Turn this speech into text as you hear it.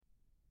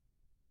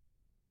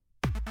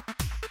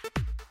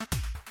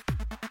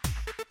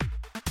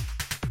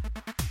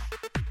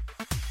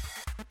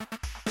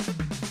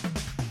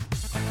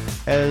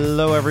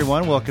Hello,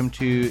 everyone. Welcome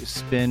to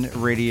Spin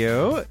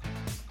Radio,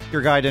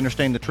 your guide to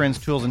understanding the trends,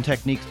 tools, and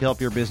techniques to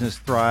help your business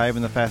thrive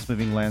in the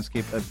fast-moving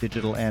landscape of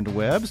digital and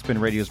web. Spin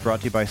Radio is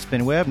brought to you by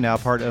SpinWeb, now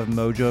part of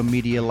Mojo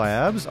Media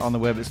Labs, on the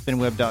web at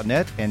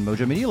spinweb.net and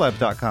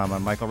mojomedialabs.com.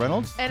 I'm Michael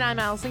Reynolds. And I'm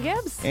Allison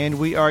Gibbs. And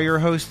we are your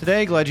hosts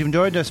today. Glad you've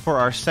joined us for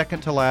our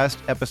second-to-last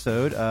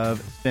episode of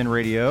Spin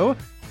Radio.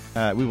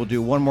 We will do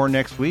one more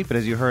next week, but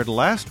as you heard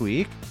last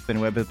week,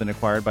 SpinWeb has been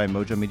acquired by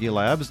Mojo Media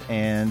Labs,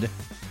 and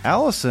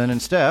Allison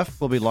and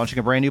Steph will be launching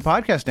a brand new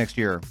podcast next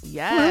year.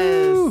 Yes.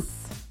 Woo!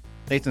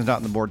 Nathan's not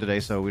on the board today,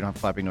 so we don't have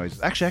clapping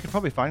noises. Actually, I could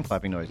probably find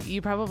clapping noises. You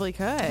probably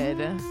could.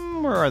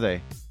 Where are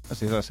they?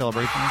 Let's see, is that a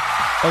celebration?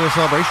 Oh, they're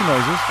celebration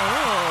noises.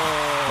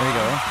 Oh. There you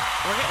go.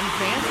 We're getting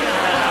fancy on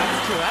the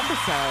last 2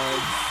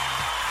 episodes.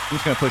 I'm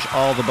just going to push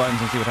all the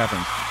buttons and see what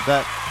happens.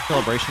 That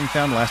celebration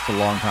sound lasts a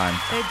long time.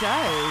 It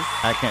does.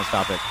 I can't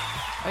stop it.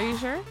 Are you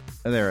sure?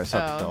 There, it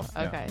stopped itself.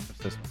 Okay. Yeah,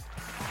 it's this one.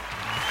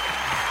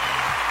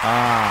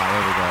 Ah,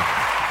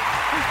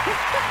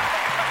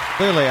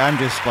 there we go. Clearly, I'm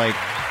just like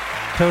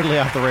totally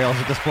off the rails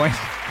at this point.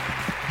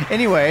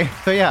 Anyway,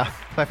 so yeah,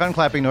 I found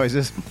clapping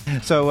noises.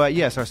 So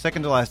yes, our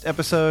second to last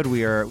episode.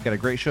 We've got a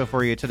great show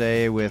for you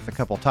today with a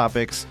couple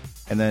topics,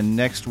 and then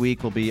next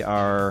week will be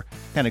our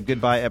kind of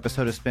goodbye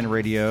episode of Spin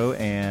Radio,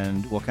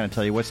 and we'll kind of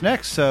tell you what's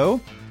next.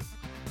 So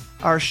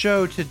our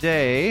show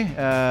today,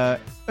 a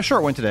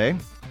short one today.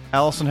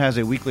 Allison has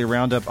a weekly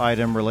roundup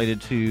item related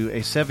to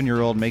a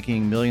 7-year-old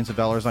making millions of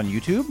dollars on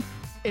YouTube.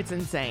 It's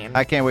insane.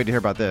 I can't wait to hear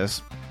about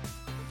this.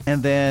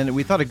 And then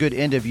we thought a good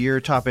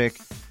end-of-year topic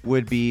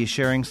would be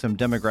sharing some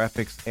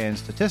demographics and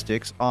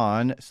statistics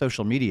on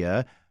social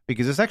media,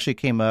 because this actually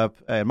came up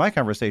in my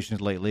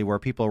conversations lately where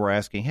people were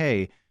asking,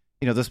 hey,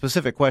 the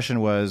specific question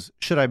was,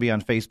 should I be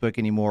on Facebook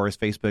anymore? Is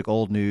Facebook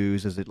old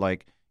news? Is it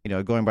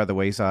going by the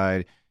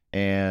wayside?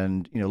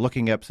 And,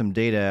 looking up some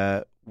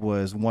data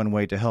was one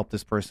way to help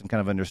this person kind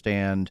of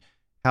understand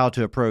how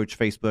to approach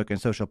Facebook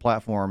and social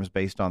platforms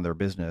based on their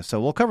business.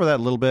 So we'll cover that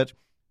a little bit,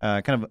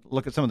 kind of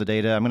look at some of the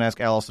data. I'm going to ask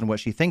Allison what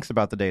she thinks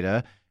about the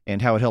data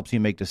and how it helps you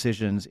make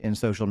decisions in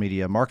social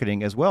media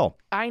marketing as well.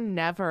 I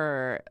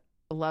never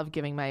love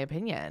giving my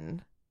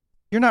opinion.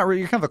 You're not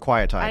really, you're kind of a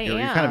quiet type. You're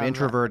kind of am.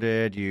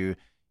 introverted. You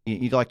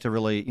like to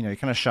really, you're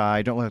kind of shy.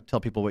 You don't want to tell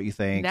people what you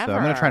think. Never. So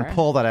I'm going to try and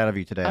pull that out of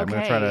you today. Okay. I'm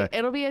going to try to.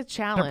 It'll be a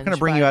challenge. Kind of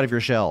bring you out of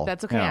your shell.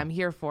 That's okay. Yeah. I'm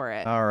here for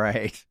it. All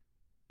right.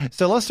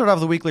 So let's start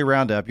off the weekly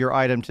roundup. Your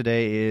item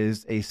today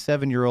is a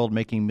 7-year-old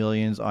making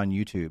millions on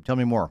YouTube. Tell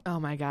me more. Oh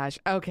my gosh.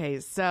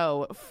 Okay,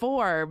 so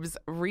Forbes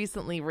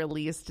recently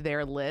released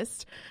their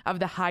list of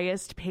the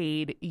highest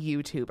paid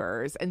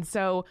YouTubers. And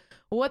so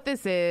what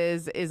this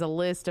is a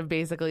list of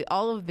basically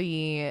all of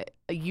the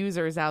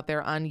users out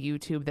there on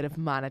YouTube that have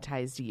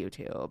monetized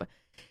YouTube.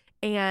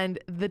 And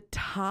the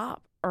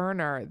top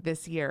earner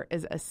this year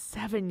is a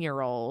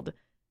 7-year-old,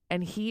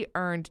 and he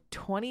earned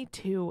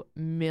 $22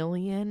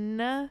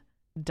 million.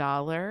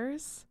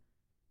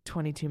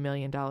 $22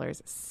 million,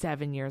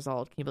 7 years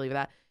old. Can you believe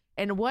that?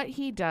 And what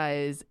he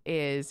does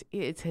is,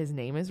 his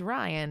name is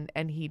Ryan,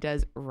 and he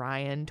does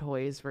Ryan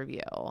Toys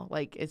Review.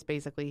 It's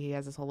basically, he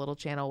has this whole little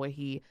channel where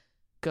he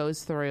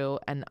goes through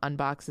and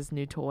unboxes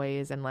new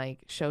toys and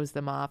shows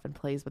them off and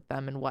plays with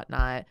them and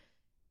whatnot.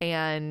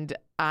 And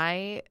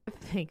I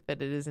think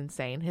that it is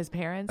insane. His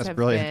parents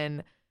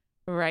been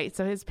right.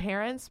 So his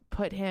parents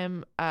put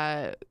him,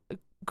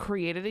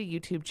 created a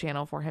YouTube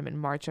channel for him in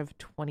March of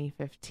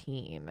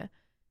 2015.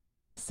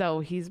 So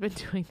he's been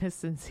doing this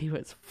since he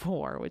was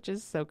 4, which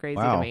is so crazy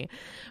to me.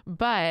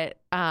 But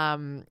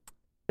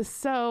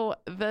so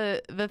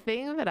the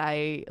thing that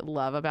I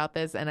love about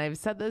this, and I've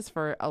said this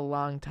for a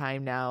long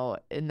time now,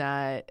 in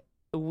that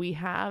we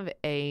have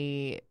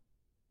the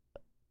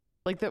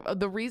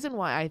reason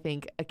why I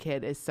think a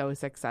kid is so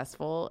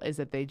successful is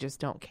that they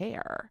just don't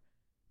care.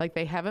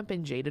 They haven't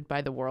been jaded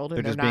by the world. And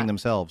they're just being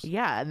themselves.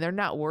 Yeah, and they're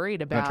not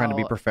worried about... They're not trying to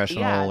be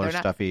professional or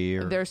stuffy.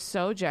 They're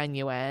so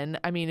genuine.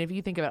 I mean, if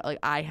you think about it,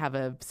 I have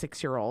a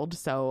 6-year-old,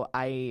 so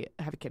I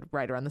have a kid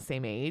right around the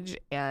same age.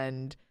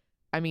 And,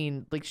 I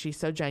mean, she's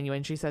so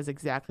genuine. She says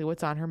exactly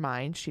what's on her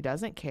mind. She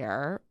doesn't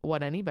care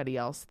what anybody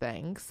else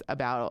thinks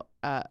about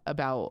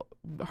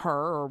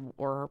her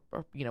or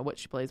what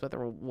she plays with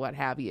or what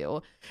have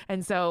you.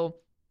 And so...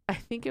 I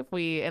think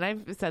and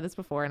I've said this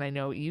before, and I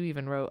know you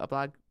even wrote a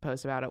blog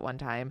post about it one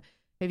time,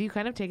 if you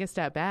kind of take a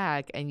step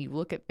back and you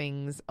look at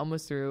things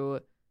almost through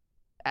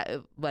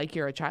like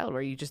you're a child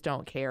where you just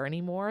don't care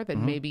anymore,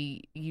 then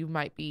maybe you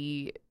might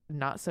be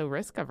not so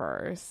risk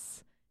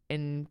averse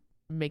in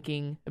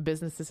making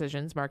business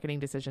decisions, marketing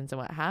decisions, and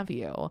what have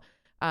you.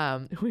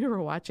 We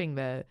were watching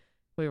a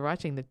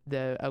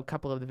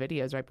couple of the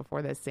videos right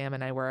before this, Sam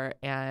and I were,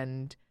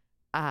 and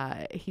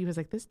he was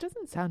like, this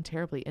doesn't sound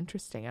terribly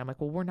interesting. I'm like,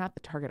 well, we're not the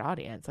target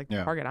audience.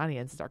 The target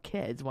audience is our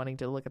kids wanting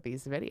to look at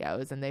these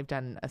videos, and they've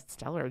done a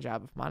stellar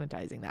job of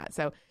monetizing that.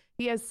 So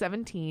he has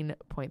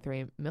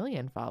 17.3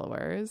 million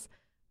followers.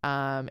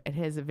 And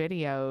his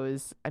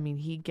videos, I mean,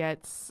 he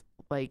gets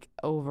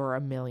over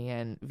 1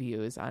 million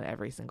views on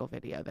every single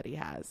video that he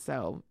has.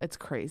 So it's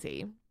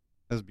crazy.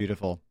 That's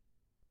beautiful.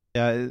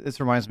 Yeah, this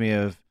reminds me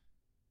of,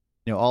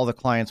 all the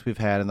clients we've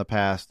had in the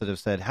past that have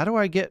said, how do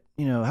I get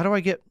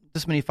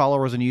this many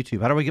followers on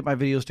YouTube? How do I get my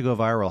videos to go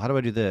viral? How do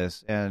I do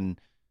this? And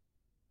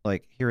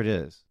like, here it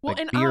is. Well,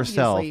 Like, and be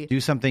yourself, obviously, do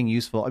something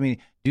useful. I mean,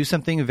 do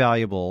something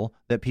valuable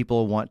that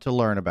people want to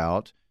learn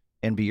about,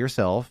 and be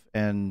yourself,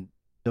 and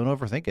don't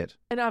overthink it.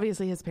 and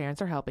obviously his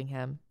parents are helping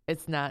him.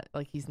 It's not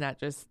like he's not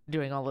just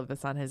doing all of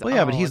this on his own. Well,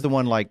 yeah, but he's the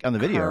one like on the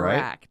video, right?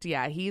 Correct.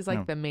 Yeah, he's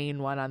like the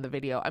main one on the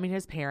video. I mean,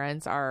 his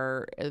parents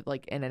are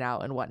like in and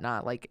out and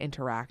whatnot, like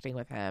interacting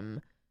with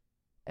him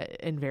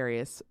in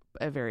various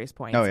at various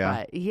points. Oh,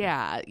 yeah. But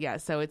yeah.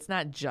 So it's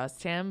not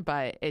just him,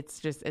 but it's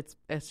just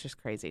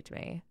crazy to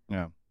me.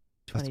 Yeah,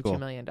 that's $22 cool.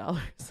 million.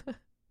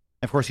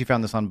 Of course, he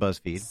found this on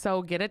BuzzFeed.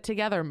 So get it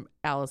together,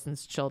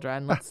 Allison's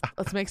children. Let's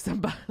make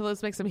some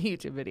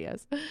YouTube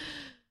videos.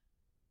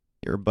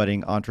 You're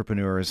budding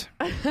entrepreneurs.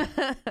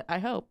 I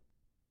hope.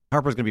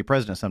 Harper's going to be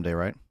president someday,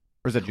 right?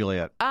 Or is that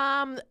Juliet?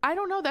 I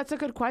don't know. That's a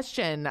good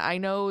question. I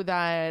know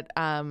that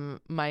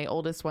my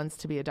oldest wants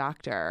to be a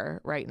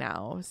doctor right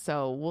now,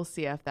 so we'll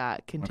see if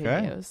that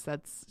continues.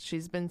 Okay.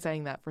 She's been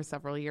saying that for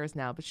several years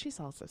now, but she's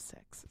also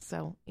 6,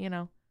 so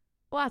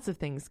lots of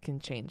things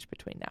can change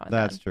between now and then.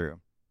 That's true.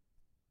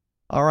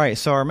 All right,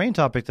 so our main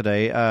topic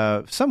today,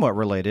 somewhat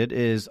related,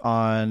 is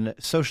on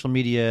social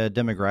media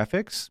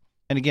demographics.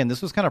 And again,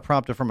 this was kind of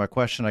prompted from a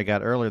question I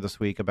got earlier this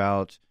week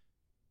about,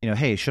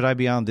 hey, should I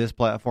be on this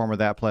platform or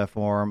that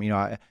platform?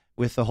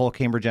 With the whole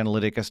Cambridge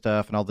Analytica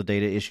stuff and all the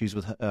data issues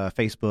with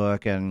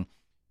Facebook and,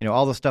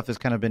 all the stuff that's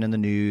kind of been in the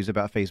news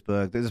about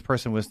Facebook. This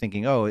person was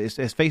thinking, oh, is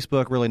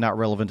Facebook really not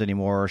relevant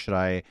anymore? Should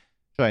I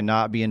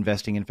not be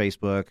investing in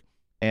Facebook?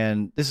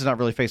 And this is not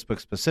really Facebook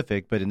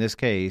specific, but in this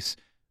case,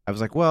 I was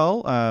like,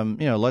 well,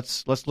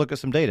 let's look at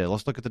some data.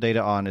 Let's look at the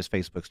data on, is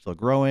Facebook still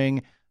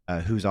growing?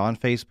 Who's on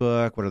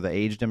Facebook? What are the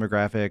age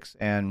demographics?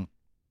 And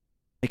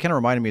it kind of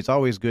reminded me it's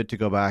always good to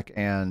go back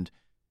and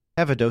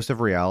have a dose of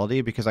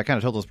reality, because I kind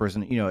of told this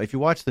person, if you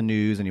watch the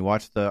news and you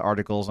watch the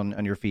articles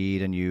on your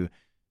feed and you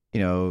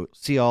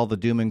see all the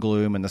doom and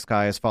gloom and the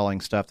sky is falling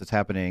stuff that's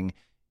happening,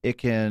 it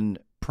can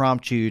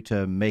prompt you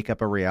to make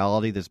up a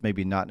reality that's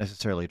maybe not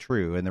necessarily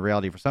true. And the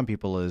reality for some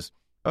people is,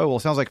 oh, well,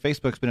 it sounds like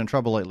Facebook's been in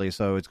trouble lately,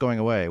 so it's going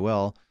away.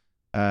 Well,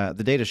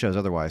 the data shows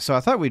otherwise. So I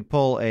thought we'd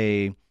pull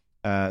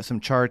some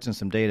charts and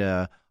some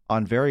data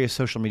on various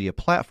social media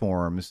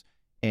platforms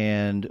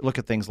and look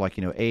at things like,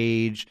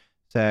 age,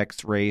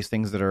 sex, race,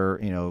 things that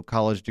are,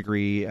 college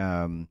degree,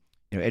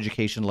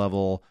 education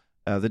level,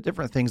 the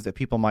different things that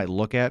people might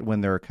look at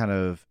when they're kind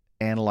of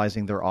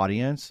analyzing their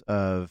audience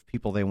of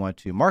people they want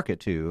to market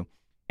to,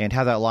 and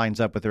how that lines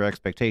up with their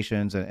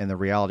expectations and the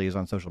realities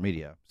on social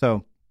media.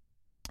 So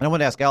I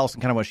want to ask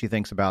Allison kind of what she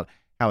thinks about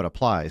how it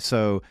applies.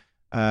 So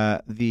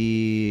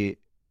the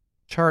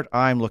chart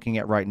I'm looking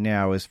at right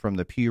now is from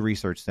the Pew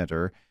Research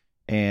Center,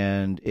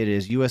 and it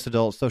is U.S.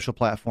 adult social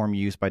platform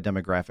use by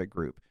demographic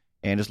group.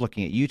 And it's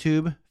looking at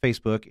YouTube,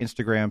 Facebook,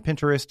 Instagram,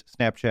 Pinterest,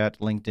 Snapchat,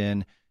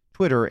 LinkedIn,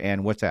 Twitter,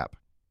 and WhatsApp.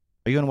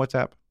 Are you on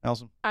WhatsApp,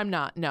 Allison? I'm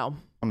not. No.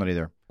 I'm not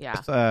either.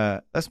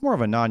 Yeah. That's more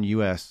of a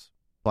non-U.S.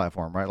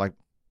 platform, right? Like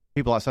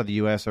people outside the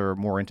U.S. are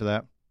more into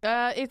that?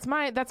 That's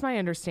my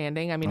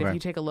understanding. I mean, Okay. if you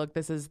take a look,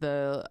 this is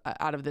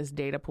out of this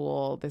data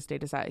pool, this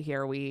data set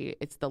here,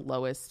 it's the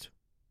lowest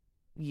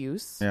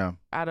use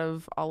out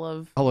of all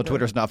of. Although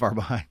Twitter's not far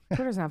behind.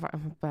 Twitter's not far,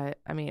 but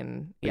I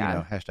mean,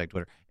 yeah. Hashtag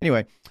Twitter.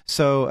 Anyway,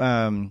 so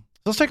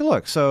let's take a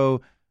look.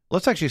 So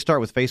let's actually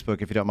start with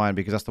Facebook, if you don't mind,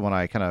 because that's the one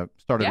I kind of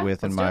started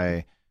with in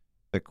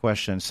the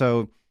question.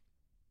 So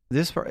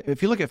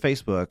if you look at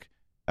Facebook,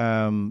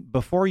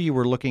 before you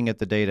were looking at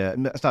the data,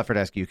 it's not fair to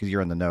ask you because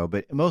you're in the know,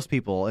 but most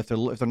people, if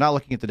they're not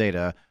looking at the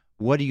data,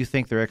 what do you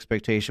think their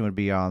expectation would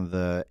be on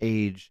the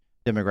age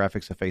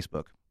demographics of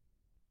Facebook?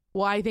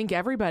 Well, I think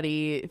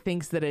everybody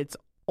thinks that it's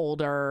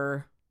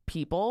older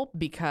people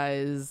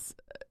because,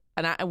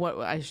 and I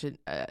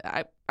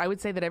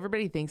would say that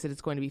everybody thinks that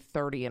it's going to be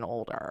 30 and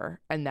older,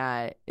 and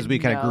that because we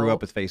kind of grew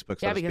up with Facebook.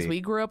 So because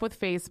we grew up with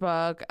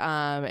Facebook.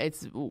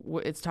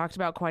 It's talked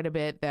about quite a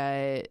bit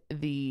that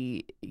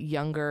the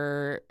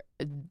younger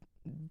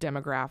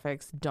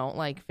demographics don't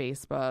like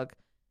Facebook.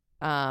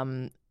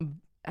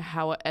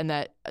 And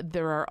that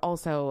there are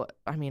also,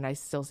 I mean, I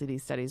still see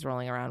these studies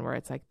rolling around where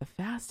it's like the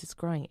fastest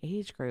growing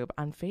age group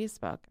on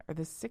Facebook are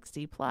the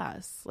 60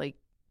 plus. Like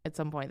at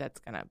some point that's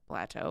going to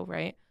plateau,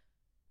 right?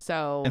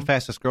 So, and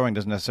fastest growing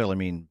doesn't necessarily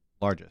mean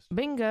largest.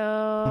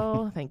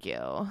 Bingo. Thank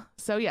you.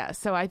 So yeah,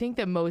 so I think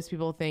that most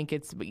people think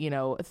it's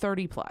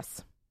 30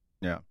 plus.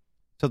 Yeah.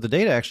 So the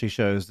data actually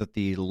shows that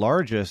the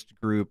largest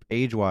group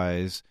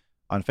age-wise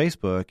on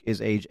Facebook is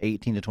age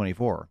 18 to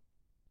 24.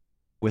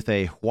 With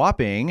a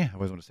whopping, I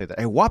always want to say that,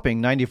 a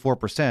whopping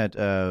 94%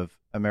 of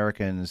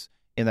Americans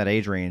in that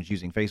age range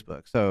using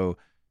Facebook. So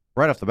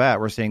right off the bat,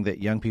 we're seeing that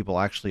young people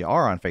actually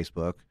are on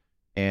Facebook,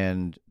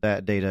 and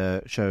that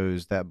data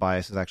shows that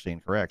bias is actually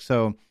incorrect.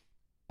 So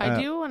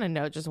I do want to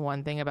note just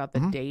one thing about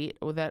the date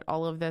that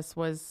all of this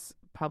was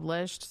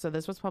published. So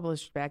this was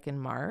published back in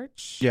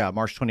March. Yeah,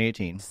 March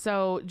 2018.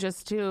 So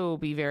just to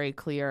be very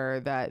clear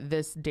that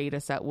this data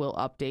set will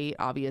update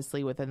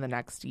obviously within the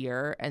next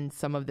year, and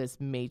some of this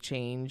may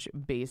change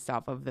based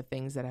off of the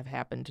things that have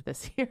happened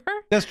this year.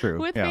 That's true.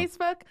 With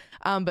Facebook.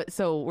 But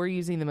so we're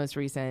using the most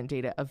recent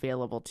data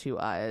available to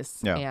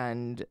us. Yeah.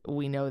 And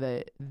we know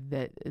that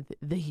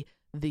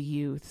the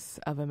youths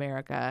of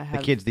America have...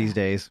 The kids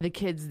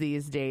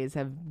these days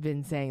have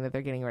been saying that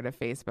they're getting rid of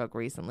Facebook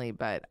recently,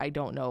 but I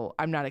don't know.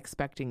 I'm not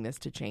expecting this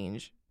to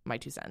change. My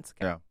 2 cents.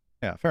 Okay.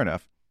 Yeah, fair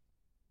enough.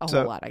 A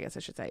whole lot, I guess I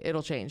should say.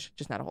 It'll change,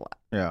 just not a whole lot.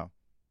 Yeah.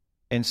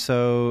 And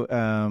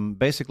so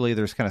basically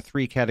there's kind of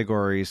 3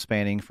 categories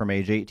spanning from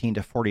age 18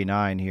 to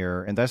 49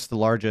 here, and that's the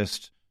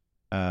largest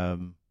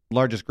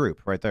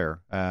group right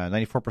there.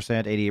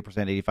 94%,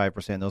 88%,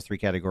 85%, those 3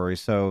 categories.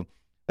 So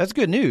that's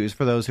good news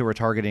for those who are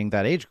targeting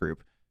that age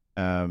group.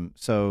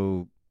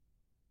 So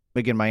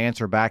again, my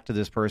answer back to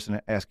this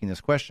person asking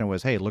this question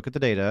was, hey, look at the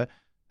data.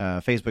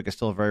 Facebook is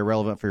still very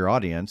relevant for your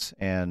audience,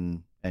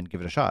 and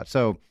give it a shot.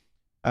 So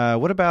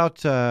what about,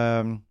 is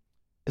there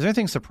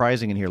anything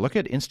surprising in here? Look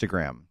at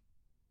Instagram.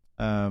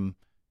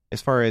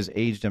 As far as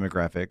age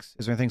demographics,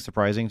 is there anything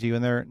surprising to you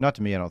in there? Not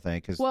to me, I don't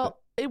think.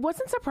 It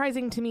wasn't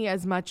surprising to me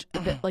as much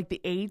like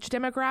the age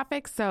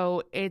demographic.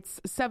 So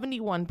it's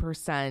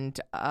 71%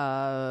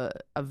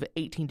 of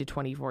 18 to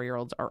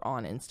 24-year-olds are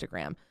on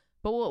Instagram.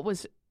 But what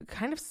was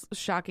kind of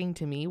shocking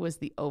to me was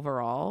the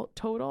overall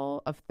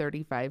total of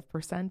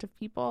 35% of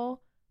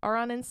people are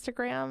on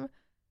Instagram.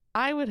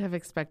 I would have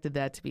expected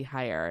that to be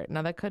higher.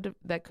 Now, that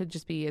could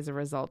just be as a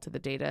result of the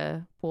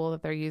data pool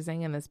that they're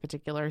using in this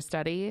particular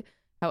study.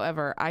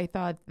 However, I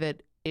thought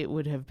that it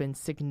would have been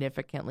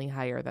significantly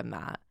higher than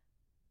that.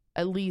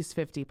 At least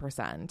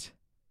 50%,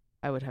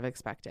 I would have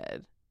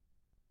expected.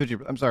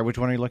 I'm sorry, which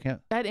one are you looking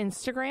at? At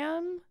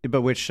Instagram.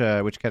 But which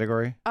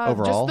category?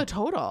 Overall? Just the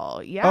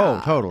total, yeah.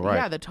 Oh, total, right.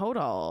 Yeah, the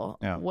total.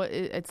 Yeah.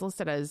 It's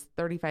listed as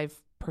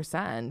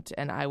 35%,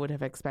 and I would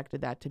have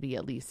expected that to be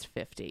at least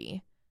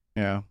 50.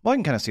 Yeah, well, I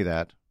can kind of see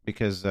that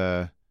because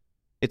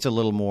it's a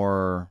little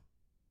more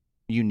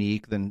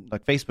unique than,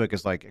 like, Facebook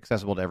is like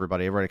accessible to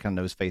everybody. Everybody kind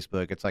of knows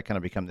Facebook. It's like kind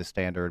of become the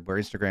standard, where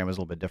Instagram is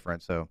a little bit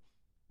different. So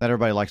not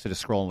everybody likes to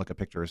just scroll and look at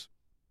pictures.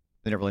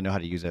 They don't really know how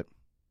to use it.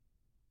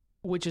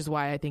 Which is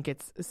why I think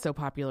it's so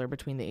popular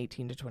between the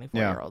 18 to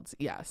 24-year-olds.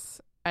 Yeah. Yes.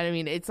 And I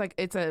mean,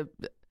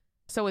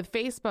 so with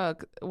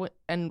Facebook,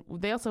 and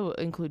they also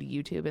include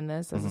YouTube in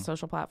this as a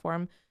social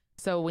platform.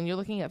 So when you're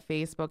looking at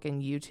Facebook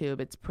and YouTube,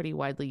 it's pretty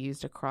widely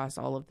used across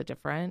all of the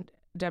different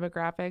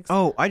demographics.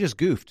 Oh, I just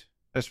goofed.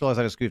 I just realized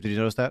I just goofed. Did you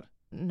notice that?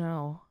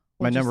 No.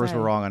 My numbers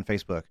were wrong on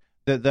Facebook.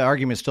 The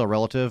argument is still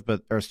relative,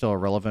 or still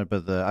irrelevant,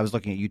 but I was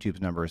looking at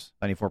YouTube's numbers,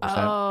 94%.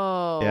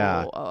 Oh.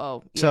 Yeah.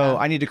 Oh, yeah. So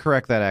I need to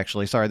correct that,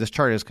 actually. Sorry, this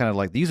chart is kind of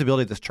like, the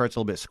usability of this chart's a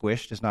little bit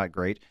squished. It's not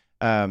great.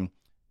 The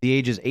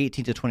ages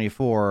 18 to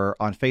 24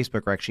 on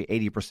Facebook are actually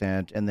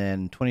 80%, and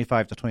then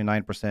 25 to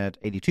 29%,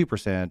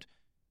 82%,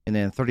 and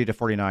then 30 to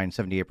 49,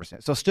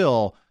 78%. So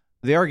still,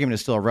 the argument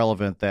is still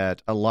relevant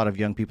that a lot of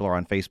young people are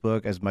on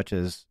Facebook as much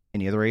as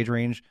any other age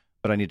range,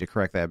 but I need to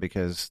correct that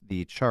because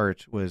the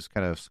chart was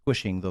kind of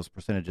squishing those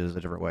percentages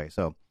a different way.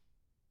 So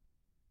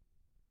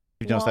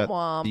you notice that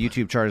the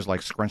YouTube chart is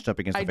like scrunched up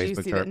against the Facebook chart.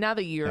 I do see that. Now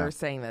that you're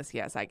saying this,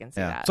 yes, I can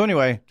see that. So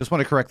anyway, just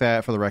want to correct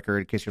that for the record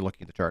in case you're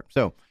looking at the chart.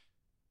 So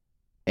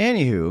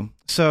anywho,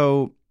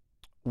 so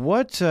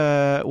what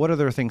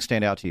other things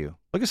stand out to you?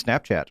 Look at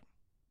Snapchat.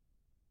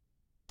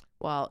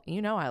 Well,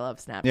 you know I love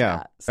Snapchat.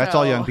 Yeah, that's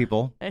all young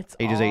people, it's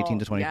ages 18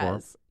 to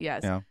 24.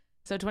 Yes. Yeah.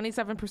 So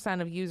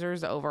 27% of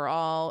users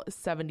overall,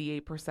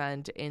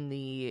 78% in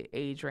the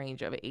age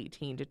range of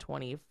 18 to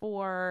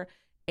 24,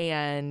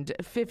 and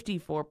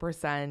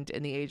 54%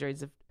 in the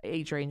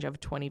age range of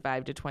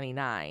 25 to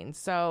 29.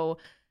 So,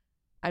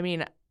 I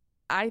mean,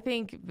 I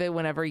think that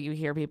whenever you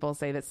hear people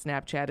say that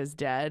Snapchat is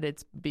dead,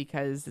 it's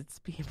because it's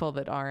people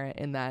that aren't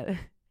in the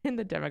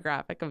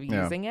demographic of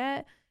using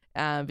it.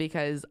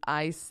 Because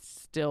I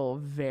still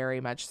very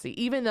much see,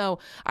 even though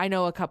I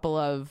know a couple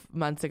of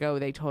months ago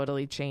they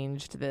totally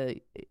changed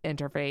the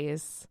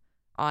interface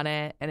on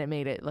it and it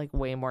made it like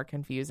way more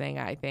confusing,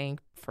 I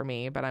think, for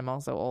me. But I'm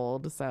also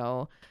old,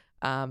 so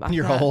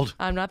old.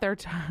 I'm not their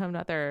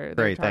target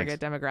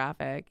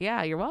demographic.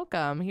 Yeah, you're welcome.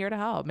 I'm here to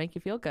help, make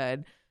you feel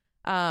good.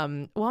 Well,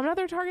 I'm not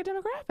their target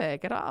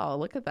demographic at all.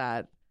 Look at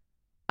that.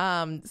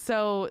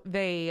 So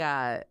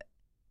they.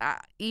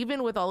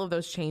 Even with all of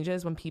those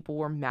changes, when people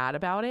were mad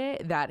about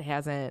it,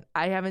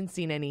 I haven't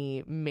seen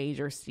any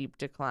major steep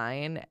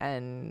decline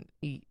and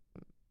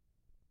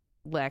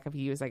lack of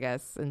use, I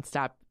guess, and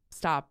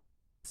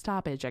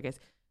stoppage, I guess,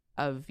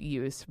 of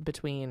use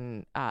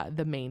between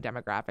the main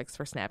demographics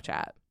for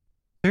Snapchat.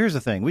 Here's the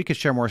thing. We could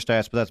share more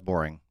stats, but that's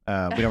boring.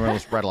 We don't really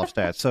rattle off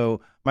stats.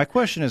 So my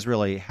question is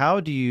really,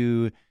 how do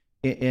you,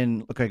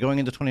 going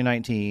into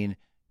 2019,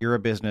 you're a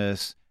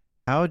business,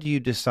 how do you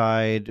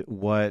decide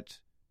what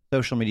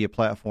social media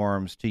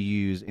platforms to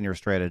use in your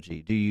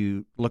strategy? Do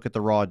you look at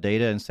the raw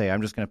data and say,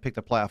 I'm just going to pick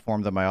the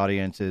platform that my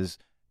audience is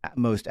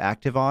most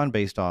active on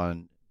based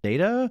on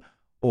data?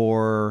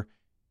 Or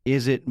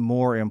is it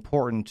more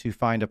important to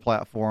find a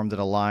platform that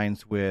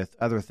aligns with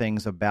other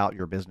things about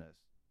your business?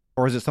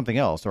 Or is it something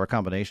else or a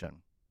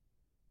combination?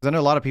 Because I know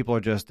a lot of people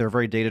they're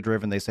very data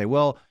driven. They say,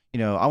 well,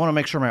 I want to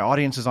make sure my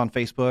audience is on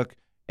Facebook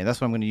and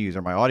that's what I'm going to use,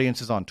 or my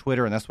audience is on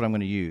Twitter and that's what I'm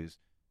going to use.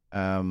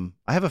 I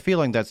have a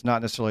feeling that's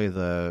not necessarily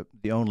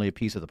the only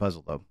piece of the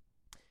puzzle, though.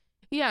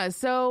 Yeah,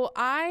 so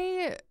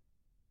I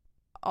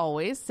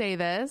always say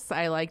this.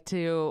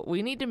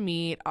 We need to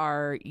meet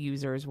our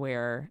users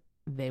where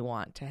they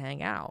want to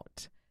hang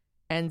out.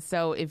 And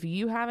so if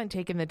you haven't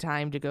taken the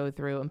time to go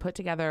through and put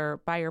together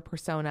buyer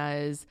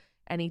personas,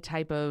 any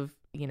type of,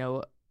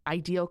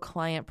 ideal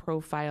client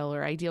profile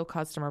or ideal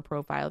customer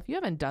profile, if you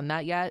haven't done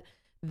that yet,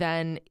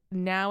 then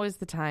now is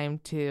the time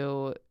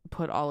to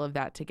put all of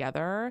that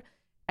together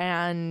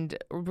and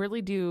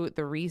really do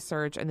the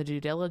research and the due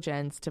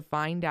diligence to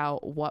find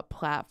out what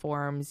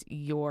platforms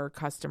your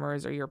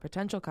customers or your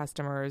potential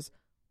customers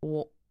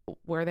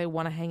where they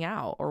want to hang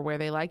out or where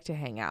they like to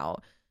hang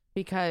out.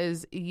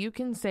 Because you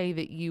can say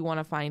that you want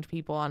to find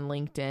people on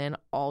LinkedIn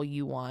all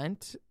you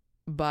want,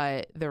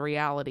 but the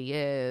reality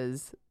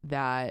is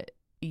that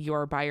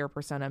your buyer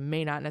persona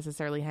may not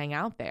necessarily hang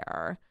out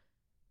there.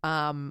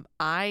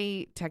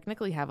 I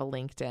technically have a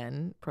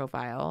LinkedIn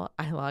profile.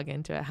 I log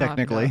into it. How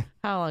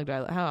often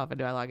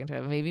do I log into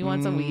it? Maybe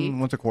once a week.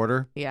 Once a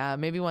quarter. Yeah,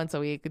 maybe once a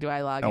week do I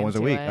log into once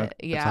a week. it.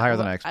 Yeah, it's higher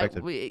than I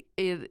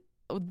expected.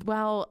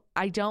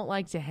 I don't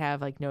like to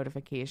have like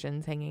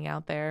notifications hanging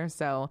out there,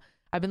 so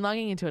I've been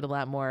logging into it a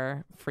lot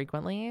more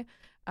frequently.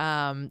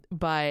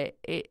 But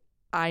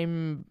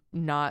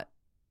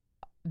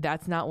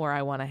that's not where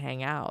I want to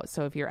hang out.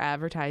 So if you're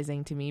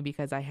advertising to me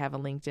because I have a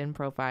LinkedIn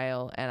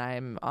profile and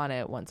I'm on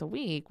it once a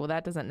week, well,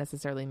 that doesn't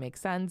necessarily make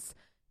sense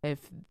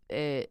if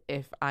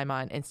I'm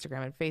on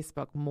Instagram and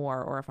Facebook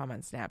more, or if I'm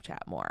on Snapchat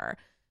more.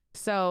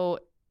 So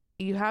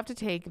you have to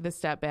take the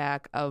step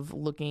back of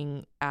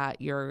looking at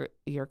your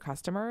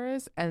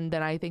customers. And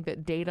then I think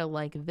that data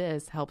like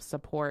this helps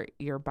support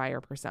your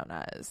buyer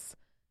personas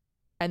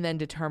and then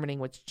determining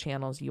which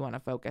channels you want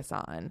to focus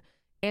on.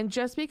 And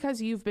just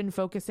because you've been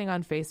focusing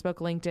on Facebook,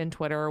 LinkedIn,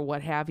 Twitter,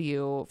 what have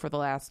you for the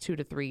last 2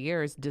 to 3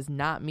 years does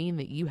not mean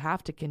that you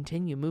have to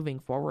continue moving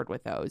forward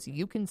with those.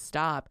 You can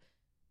stop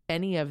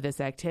any of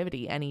this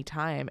activity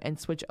anytime and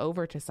switch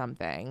over to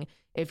something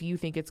if you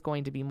think it's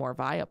going to be more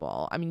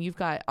viable. I mean, you've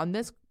got on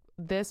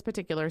this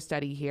particular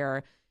study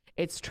here,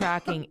 it's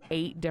tracking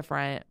 8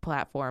 different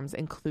platforms,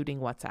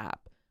 including WhatsApp.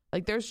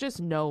 Like, there's just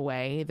no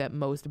way that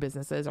most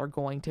businesses are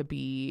going to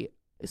be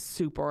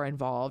super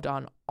involved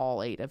on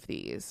all 8 of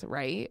these,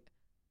 right?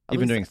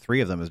 Even doing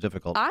 3 of them is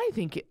difficult. I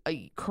think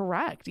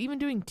correct. Even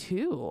doing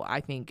 2,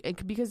 I think,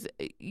 because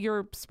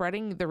you're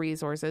spreading the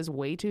resources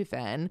way too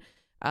thin.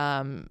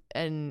 And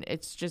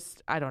it's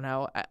just, I don't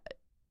know.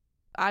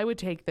 I would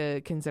take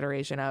the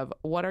consideration of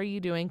what are you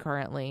doing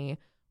currently?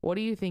 What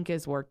do you think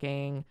is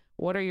working?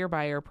 What are your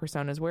buyer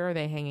personas? Where are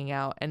they hanging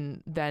out?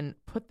 And then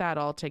put that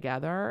all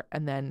together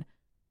and then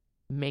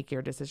make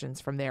your decisions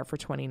from there for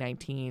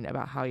 2019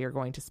 about how you're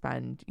going to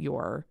spend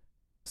your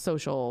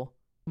social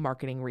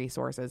marketing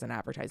resources and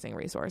advertising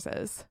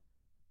resources.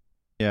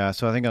 Yeah,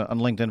 so I think on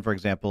LinkedIn, for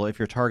example, if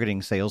you're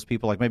targeting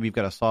salespeople, like maybe you've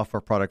got a software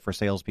product for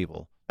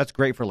salespeople, that's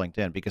great for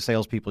LinkedIn because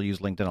salespeople use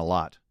LinkedIn a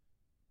lot.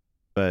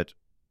 But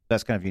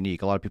that's kind of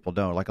unique. A lot of people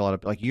don't.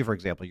 Like you, for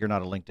example, you're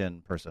not a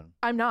LinkedIn person.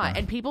 I'm not.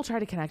 And people try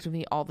to connect with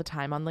me all the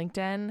time on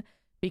LinkedIn.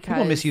 Because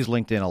people misuse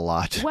LinkedIn a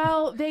lot.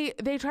 Well, they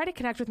try to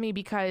connect with me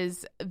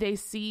because they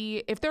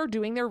see if they're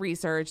doing their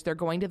research, they're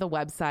going to the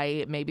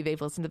website, maybe they've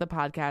listened to the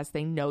podcast,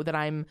 they know that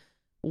I'm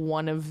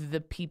one of the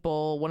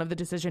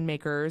decision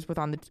makers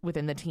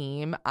within the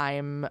team.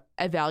 I'm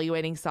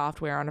evaluating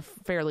software on a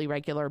fairly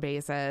regular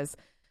basis.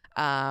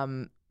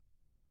 However,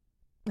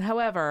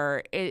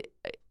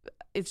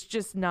 it's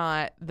just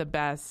not the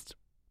best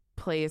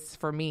place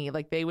for me.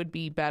 Like, they would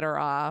be better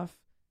off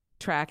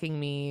tracking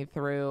me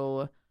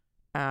through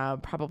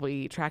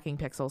probably tracking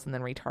pixels and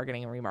then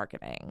retargeting and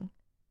remarketing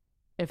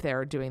if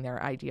they're doing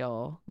their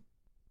ideal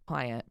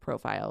client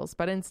profiles.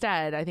 But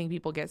instead, I think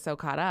people get so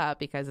caught up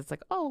because it's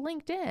like, oh,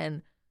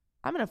 LinkedIn,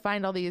 I'm going to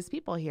find all these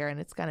people here and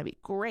it's going to be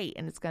great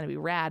and it's going to be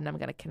rad and I'm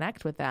going to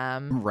connect with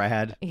them.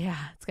 Rad. Yeah,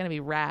 it's going to be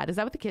rad. Is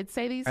that what the kids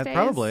say these days?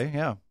 Probably,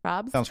 yeah.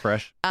 Robs? Sounds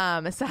fresh.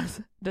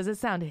 Does it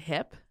sound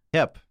hip?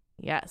 Hip.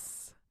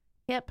 Yes.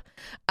 Hip.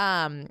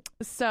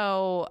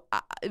 So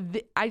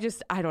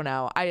I don't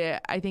know.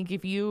 I think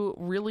if you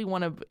really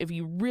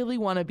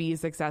want to be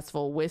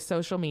successful with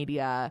social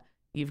media,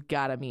 you've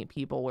got to meet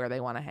people where they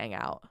want to hang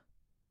out.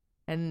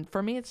 And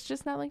for me, it's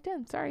just not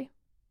LinkedIn. Sorry.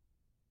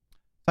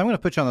 I'm going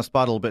to put you on the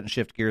spot a little bit and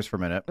shift gears for a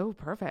minute. Oh,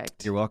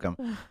 perfect. You're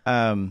welcome.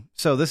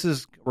 So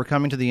we're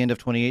coming to the end of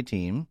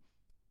 2018.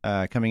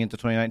 Coming into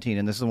 2019,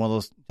 and this is one of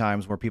those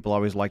times where people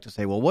always like to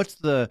say, well, what's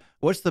the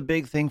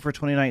big thing for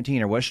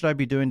 2019, or what should I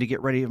be doing to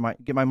get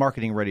my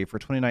marketing ready for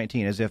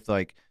 2019, as if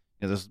like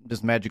there's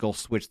this magical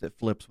switch that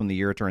flips when the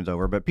year turns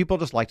over. But people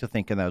just like to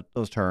think in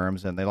those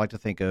terms, and they like to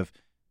think of,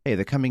 hey,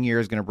 the coming year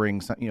is going to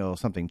bring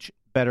something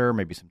better,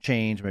 maybe some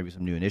change, maybe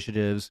some new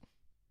initiatives.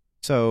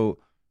 So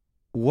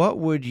how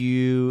would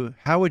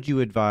you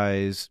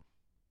advise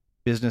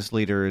business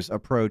leaders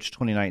approach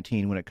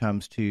 2019 when it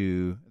comes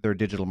to their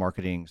digital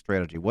marketing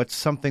strategy? What's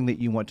something that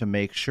you want to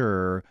make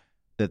sure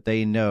that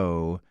they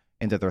know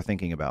and that they're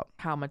thinking about?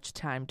 How much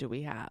time do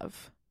we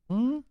have?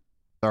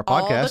 Our podcast.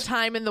 All the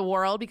time in the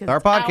world, because our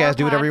it's podcast. Our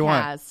do whatever you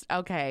want. podcast.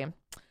 Okay.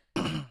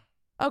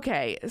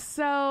 Okay.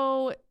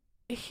 So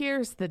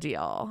here's the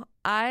deal.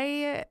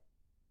 I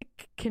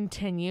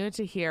continue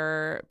to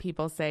hear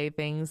people say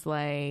things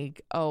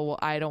like, oh, well,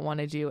 I don't want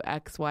to do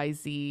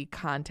XYZ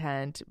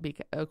content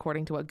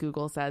according to what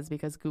Google says,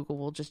 because Google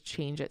will just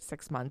change it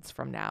 6 months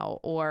from now.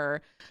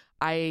 Or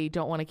I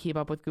don't want to keep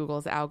up with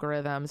Google's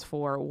algorithms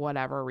for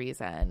whatever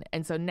reason.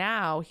 And so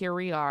now here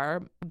we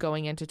are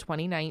going into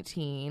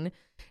 2019,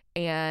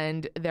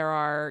 and there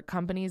are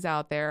companies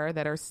out there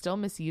that are still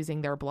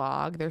misusing their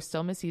blog. They're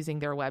still misusing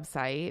their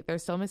website. They're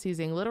still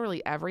misusing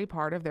literally every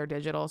part of their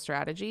digital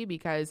strategy,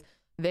 because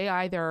they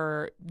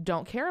either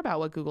don't care about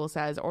what Google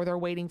says, or they're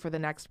waiting for the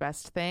next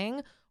best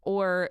thing,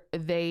 or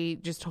they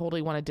just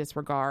totally want to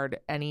disregard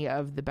any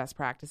of the best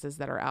practices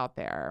that are out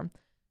there.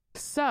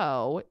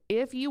 So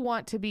if you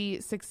want to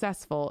be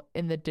successful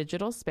in the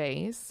digital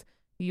space,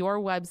 your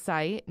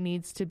website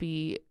needs to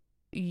be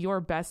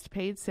your best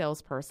paid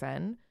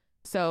salesperson.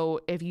 So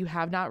if you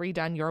have not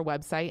redone your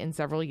website in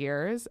several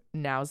years,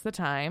 now's the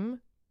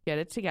time. Get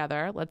it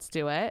together. Let's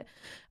do it.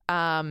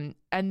 And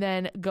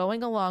then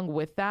going along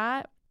with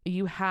that,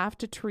 you have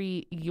to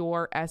treat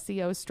your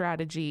SEO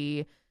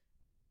strategy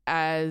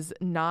as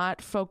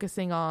not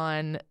focusing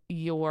on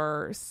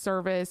your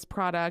service,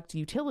 product,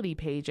 utility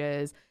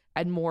pages,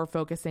 and more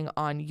focusing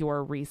on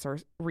your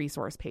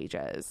resource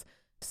pages.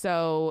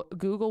 So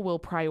Google will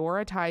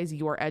prioritize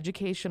your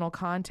educational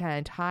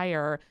content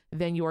higher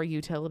than your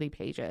utility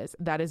pages.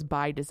 That is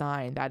by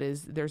design.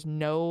 There's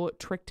no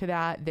trick to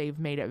that. They've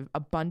made it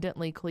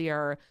abundantly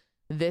clear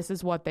this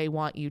is what they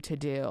want you to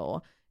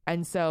do.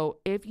 And so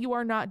if you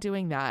are not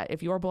doing that,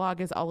 if your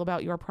blog is all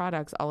about your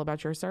products, all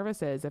about your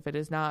services, if it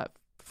is not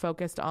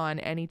focused on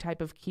any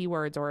type of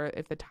keywords, or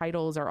if the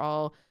titles are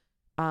all,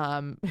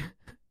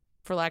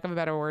 for lack of a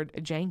better word,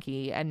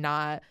 janky and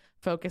not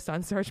focused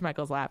on search.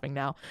 Michael's laughing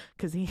now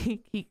because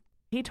he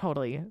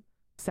totally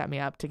set me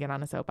up to get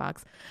on a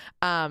soapbox.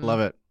 Love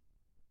it.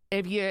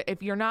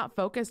 If you're not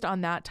focused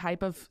on that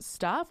type of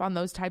stuff, on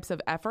those types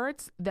of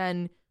efforts,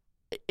 then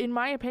in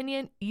my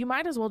opinion, you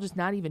might as well just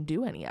not even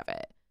do any of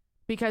it,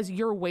 because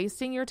you're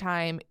wasting your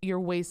time, you're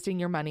wasting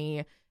your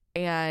money.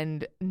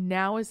 And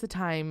now is the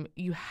time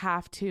you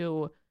have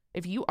to,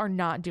 if you are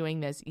not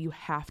doing this, you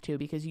have to,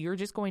 because you're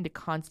just going to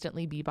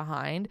constantly be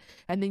behind.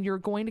 And then you're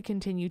going to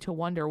continue to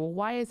wonder, well,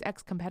 why is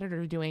X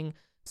competitor doing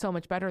so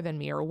much better than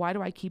me? Or why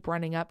do I keep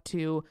running up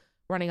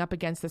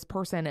against this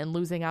person and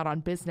losing out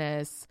on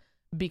business?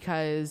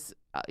 Because,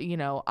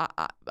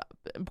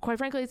 quite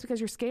frankly, it's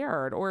because you're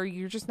scared, or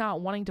you're just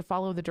not wanting to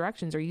follow the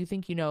directions, or you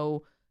think you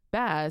know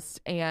best,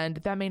 and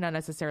that may not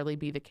necessarily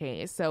be the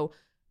case. So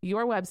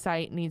your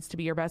website needs to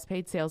be your best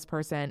paid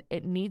salesperson.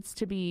 You need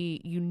to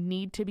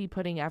be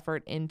putting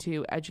effort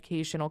into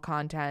educational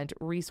content,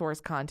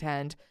 resource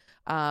content.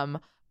 I'm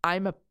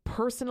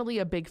personally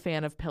a big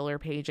fan of pillar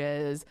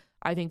pages.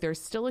 I think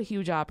there's still a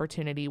huge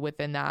opportunity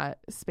within that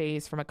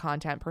space from a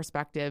content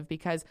perspective,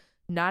 because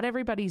not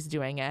everybody's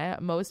doing it.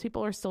 Most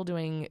people are still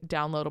doing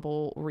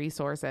downloadable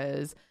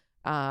resources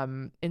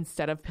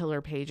instead of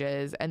pillar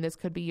pages. And this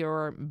could be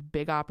your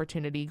big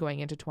opportunity going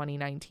into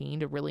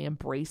 2019 to really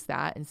embrace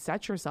that and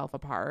set yourself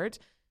apart.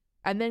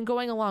 And then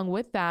going along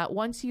with that,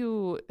 once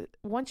you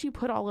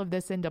put all of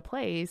this into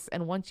place,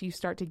 and once you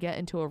start to get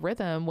into a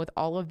rhythm with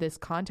all of this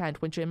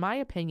content, which in my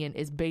opinion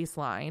is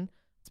baseline,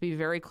 let's be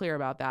very clear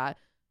about that.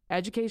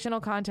 Educational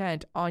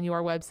content on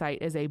your website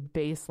is a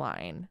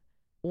baseline.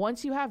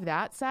 Once you have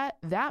that set,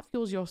 that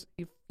fuels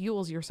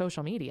your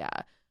social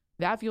media.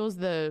 That fuels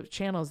the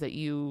channels that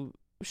you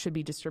should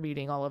be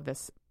distributing all of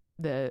this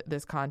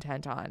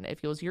content on. It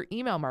fuels your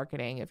email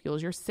marketing. It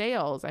fuels your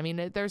sales. I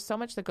mean, there's so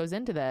much that goes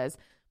into this.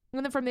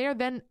 And then from there,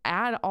 then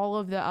add all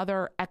of the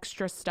other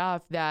extra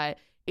stuff that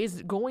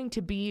is going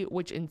to be,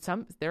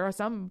 there are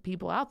some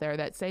people out there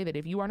that say that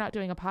if you are not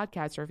doing a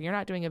podcast, or if you're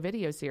not doing a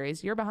video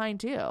series, you're behind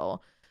too.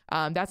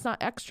 That's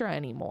not extra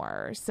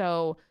anymore.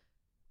 So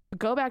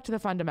go back to the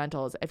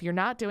fundamentals. If you're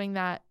not doing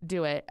that,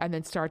 do it, and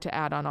then start to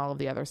add on all of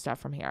the other stuff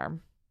from here.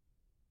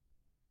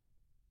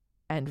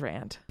 End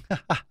rant.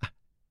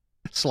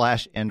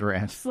 /end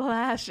rant.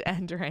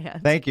 /end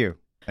rant. Thank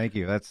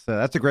you. That's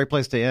a great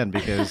place to end,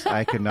 because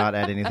I could not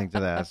add anything to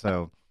that.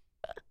 So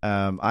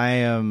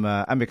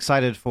I'm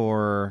excited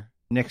for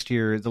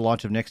the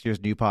launch of next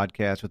year's new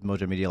podcast with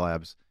Mojo Media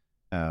Labs.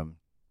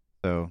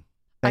 So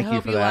thank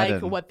you for that. I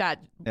hope you like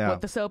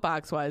what the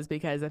soapbox was,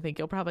 because I think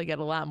you'll probably get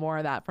a lot more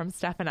of that from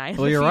Steph and I in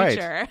the you're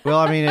future. Right. Well,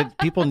 I mean,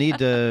 people need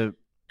to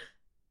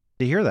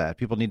hear that.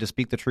 People need to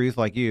speak the truth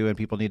like you, and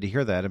people need to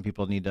hear that, and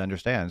people need to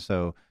understand.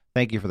 So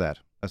thank you for that.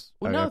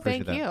 Well, I no,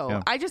 appreciate thank you.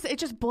 that. Yeah. It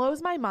just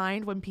blows my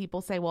mind when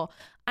people say, well,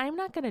 I'm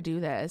not going to do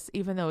this,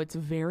 even though it's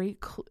very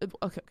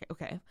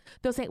okay.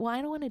 They'll say, well,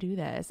 I don't want to do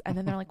this. And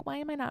then they're like, why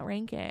am I not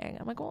ranking?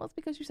 I'm like, well, it's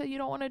because you said you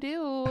don't want to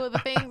do the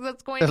things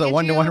that's going to There's get a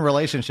one-to-one you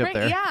relationship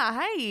there.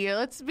 Yeah. Hey,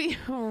 let's be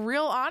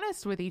real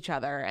honest with each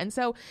other. And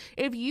so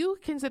if you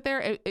can sit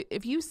there,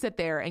 if you sit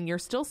there and you're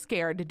still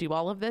scared to do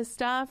all of this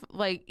stuff,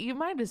 like, you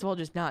might as well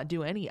just not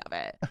do any of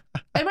it.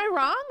 Am I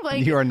wrong?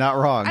 Like, you are not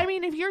wrong. I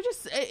mean, if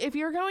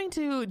you're going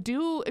to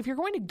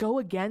go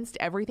against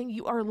everything,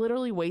 you are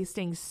literally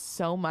wasting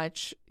so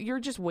much. You're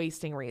just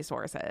wasting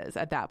resources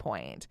at that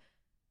point.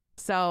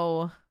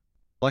 So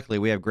luckily,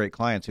 we have great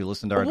clients who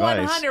listen to our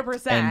advice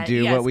 100% and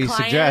do yes, what we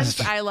clients,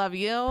 suggest. I love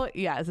you.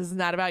 Yes, this is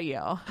not about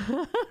you.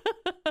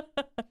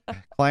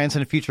 Clients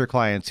and future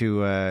clients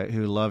who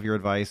love your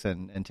advice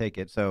and take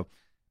it. So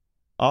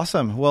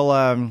awesome.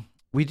 Well,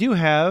 we do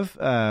have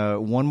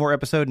one more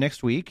episode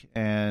next week,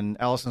 and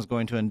Allison's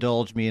going to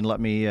indulge me and let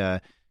me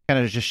kind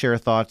of just share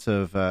thoughts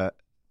of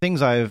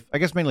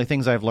mainly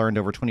things I've learned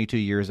over 22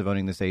 years of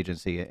owning this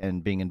agency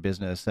and being in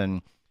business.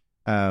 And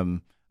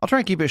I'll try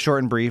and keep it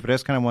short and brief, but I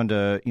just kind of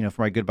wanted to,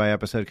 for my goodbye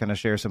episode, kind of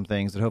share some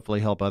things that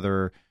hopefully help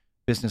other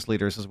business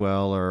leaders as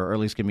well, or at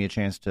least give me a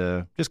chance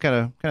to just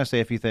kind of say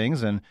a few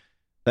things. And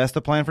that's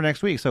the plan for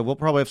next week. So we'll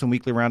probably have some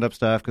weekly roundup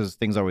stuff because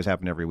things always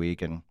happen every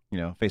week, and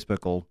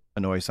Facebook will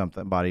annoy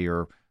somebody,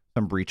 or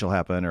some breach will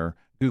happen, or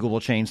Google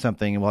will change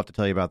something, and we'll have to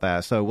tell you about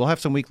that. So we'll have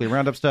some weekly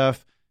roundup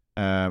stuff.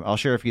 I'll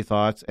share a few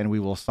thoughts, and we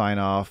will sign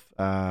off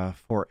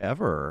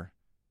forever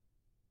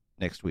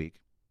next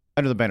week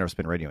under the banner of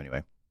Spin Radio,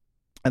 anyway.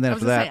 And then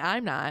after that,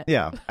 I'm not.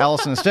 Yeah,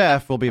 Allison and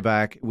Steph will be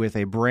back with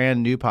a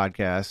brand new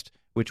podcast,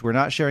 which we're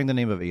not sharing the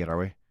name of it yet, are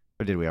we?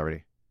 Or did we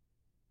already?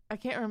 I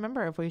can't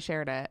remember if we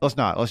shared it. Let's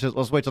not.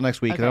 Let's wait till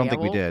next week. Okay, I don't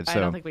think we did. So I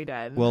don't think we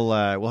did. We'll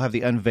have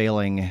the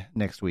unveiling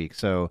next week.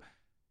 So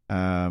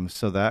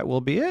that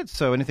will be it.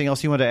 So anything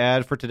else you want to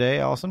add for today,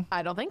 Allison?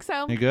 I don't think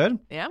so. You good?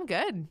 Yeah, I'm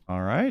good.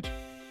 All right.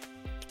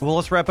 Well,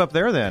 let's wrap up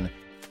there then.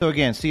 So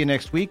again, see you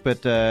next week.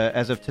 But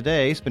as of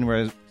today, Spin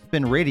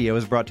Radio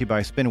is brought to you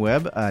by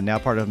SpinWeb, now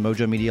part of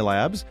Mojo Media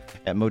Labs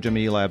at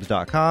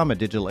mojomedialabs.com, a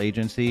digital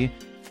agency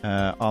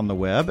on the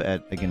web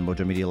at, again,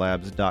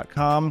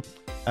 mojomedialabs.com.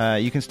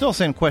 You can still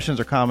send questions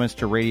or comments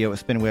to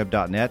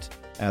radio@spinweb.net.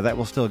 That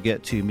will still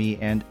get to me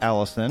and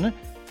Allison.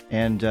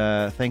 And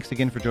thanks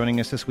again for joining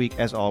us this week.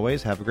 As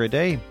always, have a great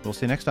day. We'll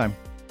see you next time.